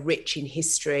it's so rich in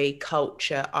history,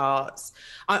 culture, arts.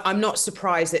 I'm not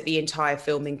surprised that the entire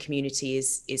filming community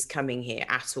is coming here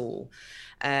at all.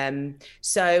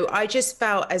 So I just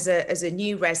felt as a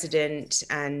new resident,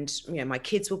 and you know, my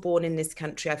kids were born in this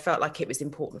country, I felt like it was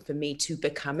important for me to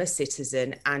become a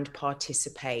citizen and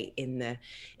participate in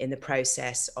the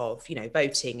process of, you know,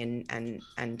 voting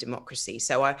and democracy.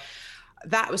 So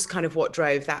that was kind of what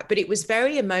drove that. But it was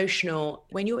very emotional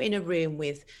when you're in a room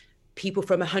with people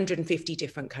from 150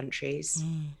 different countries,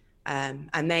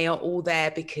 and they are all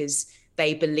there because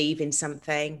they believe in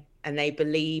something and they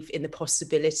believe in the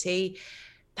possibility.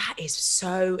 That is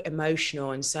so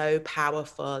emotional and so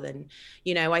powerful. And,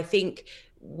 you know, I think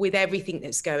with everything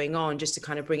that's going on, just to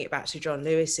kind of bring it back to John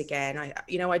Lewis again,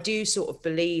 I do sort of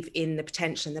believe in the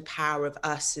potential and the power of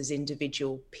us as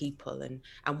individual people and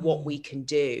what we can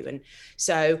do. And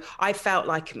so I felt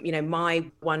like, you know, my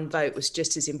one vote was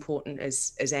just as important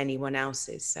as anyone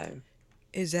else's. So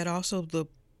is that also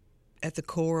at the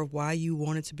core of why you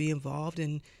wanted to be involved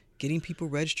in getting people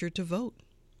registered to vote?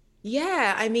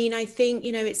 Yeah, I mean, I think,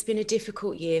 you know, it's been a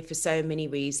difficult year for so many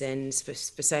reasons, for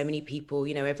so many people,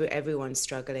 you know, everyone's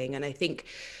struggling. And I think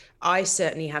I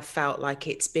certainly have felt like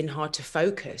it's been hard to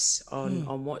focus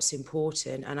on what's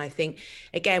important. And I think,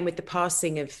 again, with the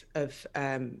passing of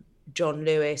John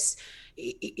Lewis,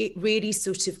 it really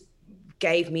sort of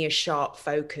gave me a sharp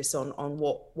focus on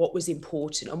what was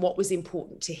important and what was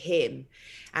important to him.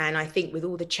 And I think with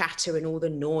all the chatter and all the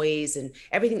noise and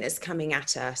everything that's coming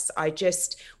at us, I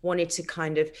just wanted to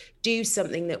kind of do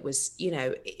something that was, you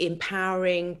know,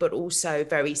 empowering, but also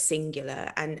very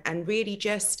singular, and really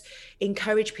just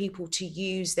encourage people to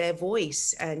use their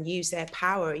voice and use their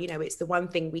power. You know, it's the one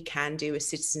thing we can do as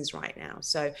citizens right now.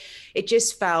 So it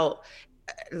just felt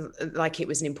like it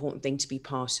was an important thing to be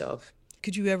part of.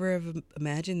 Could you ever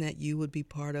imagine that you would be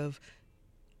part of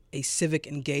a civic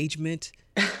engagement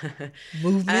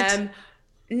movement?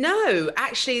 No,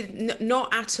 actually,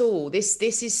 not at all. This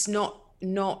is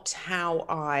not how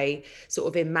I sort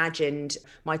of imagined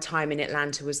my time in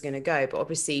Atlanta was going to go. But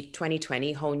obviously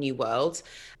 2020, whole new world.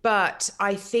 But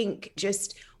I think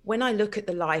just when I look at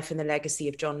the life and the legacy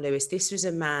of John Lewis, this was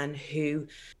a man who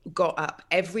got up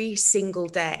every single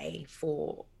day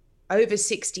for over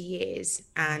 60 years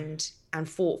and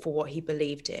fought for what he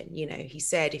believed in. You know, he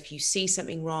said, if you see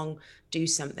something wrong, do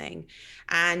something.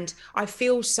 And I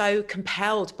feel so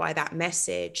compelled by that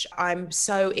message. I'm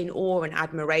so in awe and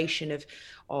admiration of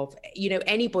you know,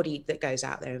 anybody that goes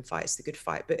out there and fights the good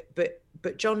fight.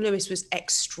 But John Lewis was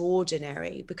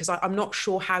extraordinary, because I'm not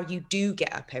sure how you do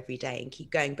get up every day and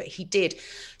keep going, but he did.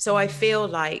 So I feel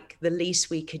like the least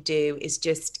we could do is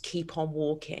just keep on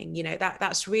walking. You know,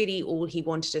 that's really all he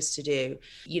wanted us to do.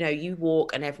 You know, you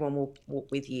walk and everyone will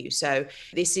walk with you. So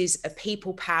this is a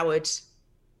people-powered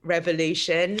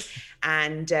revolution.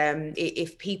 And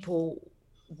if people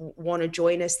want to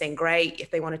join us, then great. If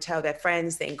they want to tell their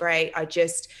friends, then great. I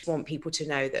just want people to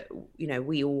know that, you know,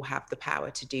 we all have the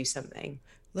power to do something.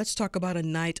 Let's talk about A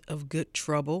Night of Good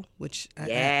Trouble, which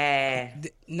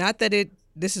not that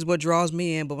this is what draws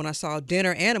me in, but when I saw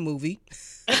dinner and a movie,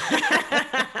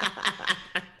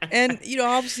 and you know,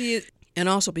 obviously, and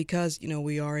also because, you know,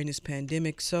 we are in this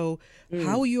pandemic. So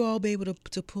how will you all be able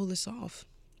to pull this off?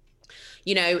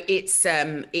 You know, it's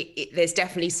there's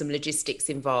definitely some logistics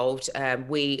involved.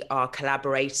 We are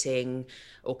collaborating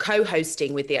or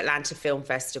co-hosting with the Atlanta Film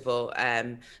Festival.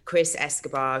 Chris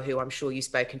Escobar, who I'm sure you've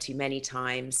spoken to many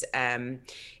times,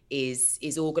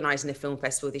 is organising the film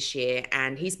festival this year,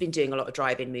 and he's been doing a lot of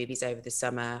drive-in movies over the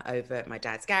summer over at my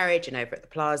dad's garage and over at the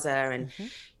plaza, and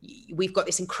we've got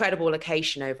this incredible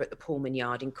location over at the Pullman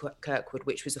Yard in Kirkwood,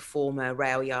 which was a former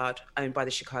rail yard owned by the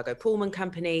Chicago Pullman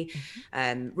Company,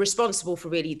 responsible for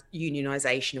really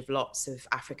unionization of lots of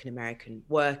African-American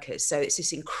workers. So it's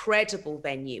this incredible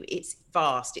venue. It's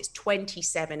vast. It's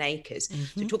 27 acres.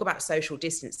 So talk about social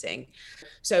distancing.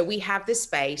 So we have the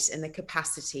space and the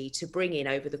capacity to bring in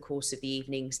over the course of the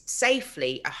evening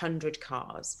safely 100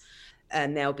 cars.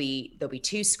 And there'll be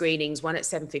 2 screenings, one at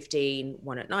 7:15,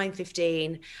 one at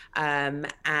 9:15,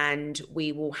 and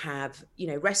we will have, you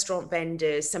know, restaurant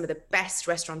vendors, some of the best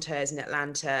restaurateurs in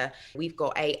Atlanta. We've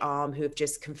got 8 Arm who have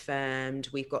just confirmed.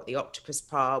 We've got the Octopus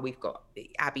Bar. We've got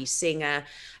Abby Singer.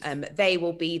 They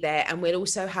will be there, and we'll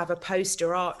also have a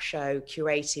poster art show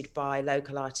curated by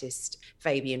local artist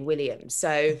Fabian Williams.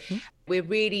 So. We're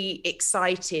really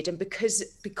excited, and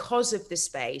because of the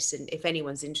space, and if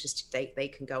anyone's interested, they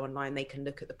can go online, they can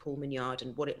look at the Pullman Yard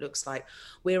and what it looks like.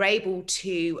 We're able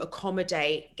to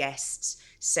accommodate guests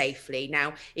safely.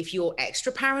 Now, if you're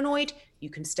extra paranoid, you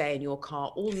can stay in your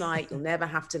car all night. You'll never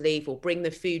have to leave. We'll bring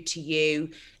the food to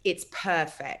you. It's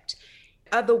perfect.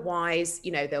 Otherwise,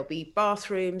 you know, there'll be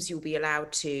bathrooms, you'll be allowed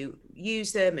to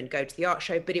use them and go to the art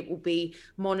show, but it will be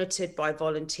monitored by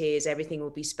volunteers. Everything will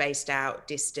be spaced out,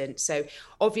 distant. So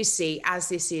obviously, as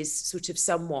this is sort of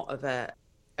somewhat of a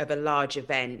large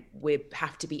event, we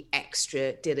have to be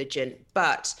extra diligent.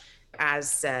 But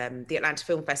as the Atlanta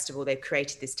Film Festival, they've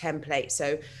created this template,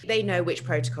 so they know which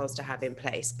protocols to have in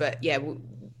place. But yeah,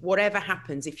 whatever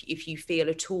happens, if you feel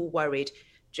at all worried,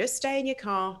 just stay in your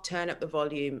car, turn up the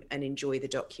volume, and enjoy the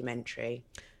documentary.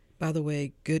 By the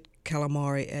way, good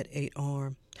calamari at 8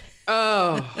 Arm.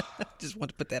 Oh, just want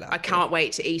to put that out. I can't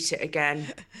wait to eat it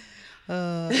again.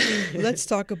 Let's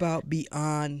talk about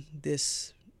beyond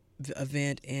this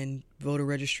event and voter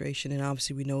registration. And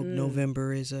obviously, we know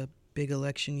November is a big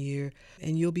election year,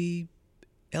 and you'll be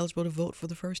eligible to vote for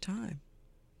the first time.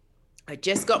 I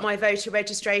just got my voter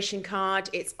registration card.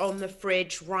 It's on the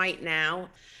fridge right now.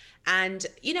 And,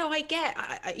 you know, I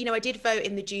did vote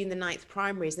in the June the 9th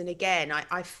primaries. And again,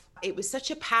 it was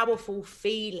such a powerful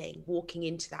feeling walking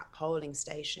into that polling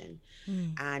station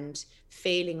and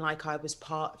feeling like I was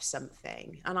part of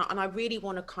something. And I really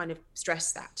want to kind of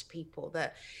stress that to people,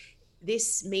 that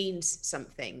this means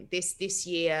something. This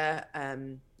year,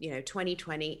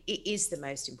 2020, it is the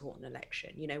most important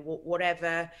election. You know,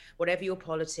 whatever your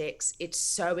politics, it's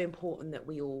so important that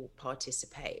we all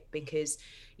participate, because,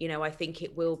 you know, I think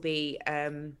it will be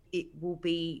the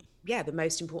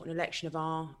most important election of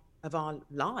our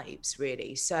lives,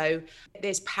 really. So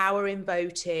there's power in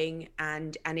voting,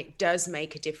 and it does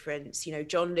make a difference. You know,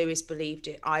 John Lewis believed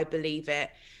it. I believe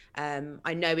it.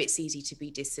 I know it's easy to be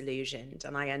disillusioned,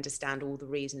 and I understand all the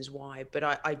reasons why, but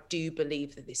I do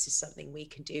believe that this is something we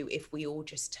can do if we all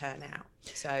just turn out.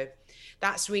 So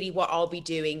that's really what I'll be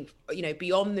doing, you know,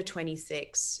 beyond the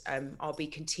 26th. I'll be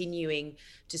continuing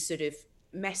to sort of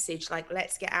message, like,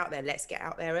 let's get out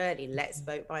there early, let's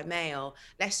vote by mail,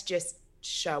 let's just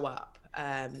show up.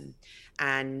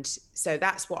 And so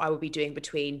that's what I will be doing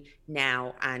between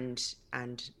now and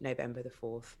November the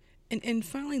 4th. And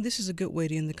finally, this is a good way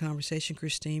to end the conversation,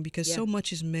 Christine, because so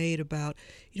much is made about,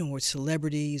 you know, with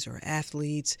celebrities or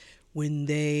athletes when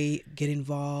they get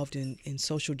involved in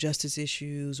social justice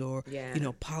issues or, you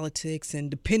know, politics. And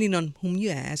depending on whom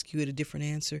you ask, you get a different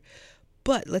answer.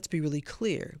 But let's be really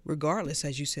clear, regardless,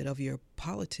 as you said, of your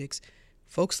politics,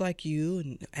 folks like you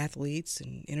and athletes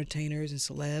and entertainers and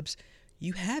celebs,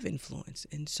 you have influence.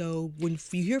 And so when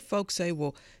you hear folks say,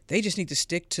 well, they just need to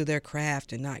stick to their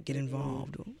craft and not get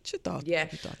involved, what's your thoughts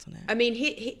on that? I mean,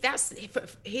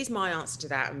 here's my answer to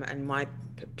that and my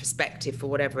perspective, for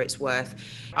whatever it's worth.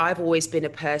 I've always been a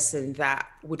person that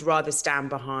would rather stand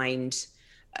behind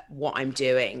what I'm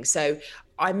doing. So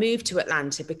I moved to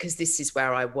Atlanta because this is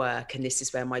where I work and this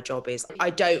is where my job is.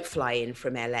 I don't fly in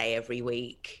from LA every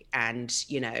week and,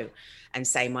 you know, and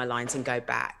say my lines and go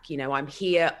back. You know, I'm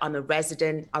here, I'm a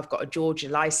resident, I've got a Georgia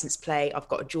license plate, I've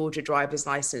got a Georgia driver's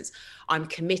license. I'm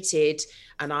committed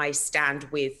and I stand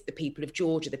with the people of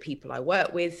Georgia. The people I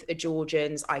work with are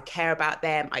Georgians. I care about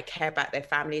them, I care about their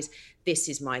families. This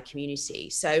is my community.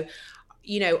 So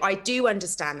I do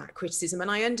understand that criticism, and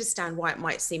I understand why it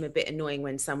might seem a bit annoying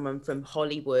when someone from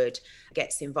Hollywood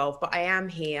gets involved, but I am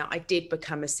here. I did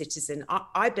become a citizen.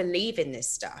 I believe in this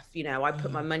stuff. I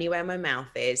put my money where my mouth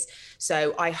is.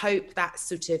 So I hope that's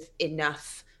sort of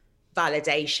enough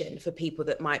validation for people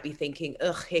that might be thinking,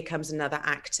 ugh, here comes another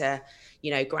actor,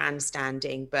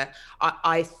 grandstanding. But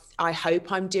I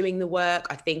hope I'm doing the work.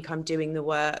 I think I'm doing the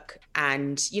work.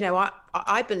 And,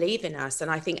 I believe in us. And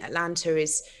I think Atlanta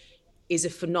is a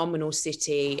phenomenal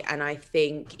city, and I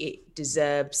think it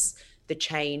deserves the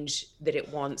change that it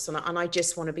wants, and I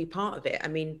just want to be part of it. I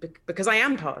mean, because I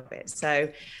am part of it. So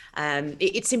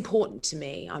it's important to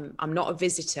me. I'm not a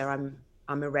visitor.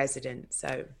 I'm a resident.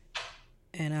 So,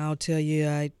 and I'll tell you,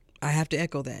 I have to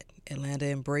echo that. Atlanta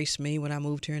embraced me when I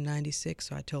moved here in '96,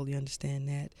 so I totally understand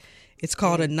that. It's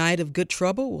called A Night of Good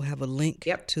Trouble. We'll have a link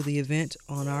to the event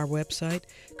on our website.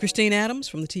 Christine Adams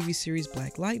from the TV series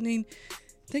Black Lightning.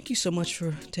 Thank you so much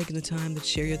for taking the time to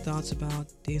share your thoughts about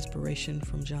the inspiration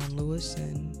from John Lewis,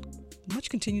 and much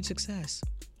continued success.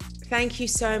 Thank you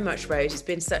so much, Rose. It's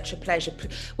been such a pleasure.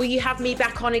 Will you have me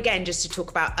back on again just to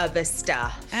talk about other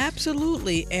stuff?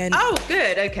 Absolutely. And oh,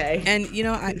 good. Okay. And,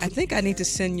 I think I need to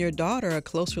send your daughter a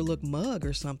Closer Look mug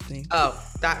or something. Oh,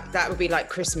 that would be like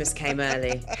Christmas came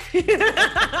early.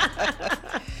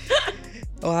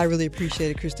 Oh, I really appreciate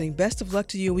it, Christine. Best of luck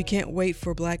to you. We can't wait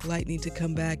for Black Lightning to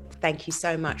come back. Thank you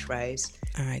so much, Rose.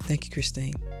 All right. Thank you,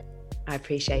 Christine. I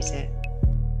appreciate it.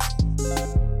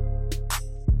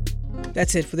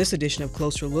 That's it for this edition of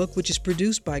Closer Look, which is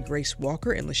produced by Grace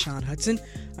Walker and LaShawn Hudson.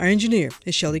 Our engineer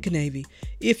is Shelley Canavy.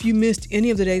 If you missed any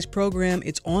of today's program,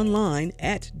 it's online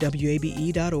at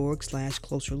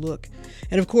wabe.org/closerlook.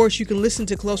 And of course, you can listen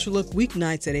to Closer Look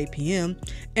weeknights at 8 p.m.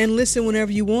 and listen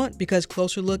whenever you want, because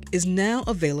Closer Look is now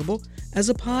available as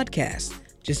a podcast.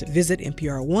 Just visit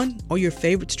NPR One or your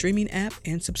favorite streaming app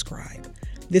and subscribe.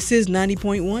 This is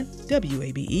 90.1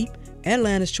 WABE,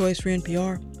 Atlanta's Choice for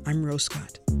NPR. I'm Rose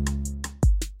Scott.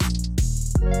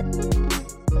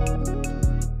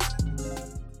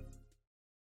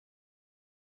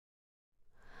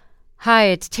 Hi,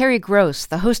 it's Terry Gross,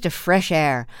 the host of Fresh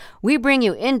Air. We bring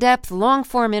you in-depth,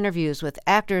 long-form interviews with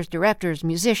actors, directors,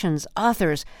 musicians,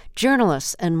 authors,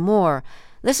 journalists, and more.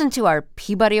 Listen to our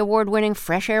Peabody Award-winning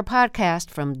Fresh Air podcast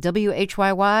from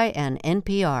WHYY and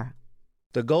NPR.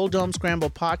 The Gold Dome Scramble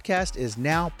podcast is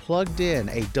now plugged in,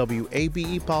 a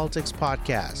WABE Politics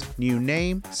podcast. New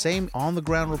name, same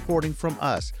on-the-ground reporting from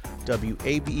us,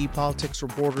 WABE Politics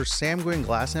reporters Sam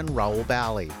Gringlass and Raul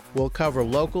Bally. We'll cover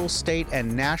local, state,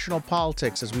 and national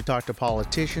politics as we talk to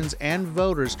politicians and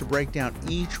voters to break down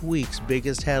each week's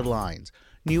biggest headlines.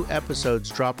 New episodes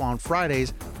drop on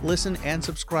Fridays. Listen and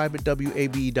subscribe at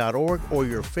WABE.org or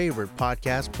your favorite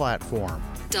podcast platform.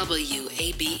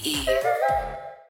 WABE.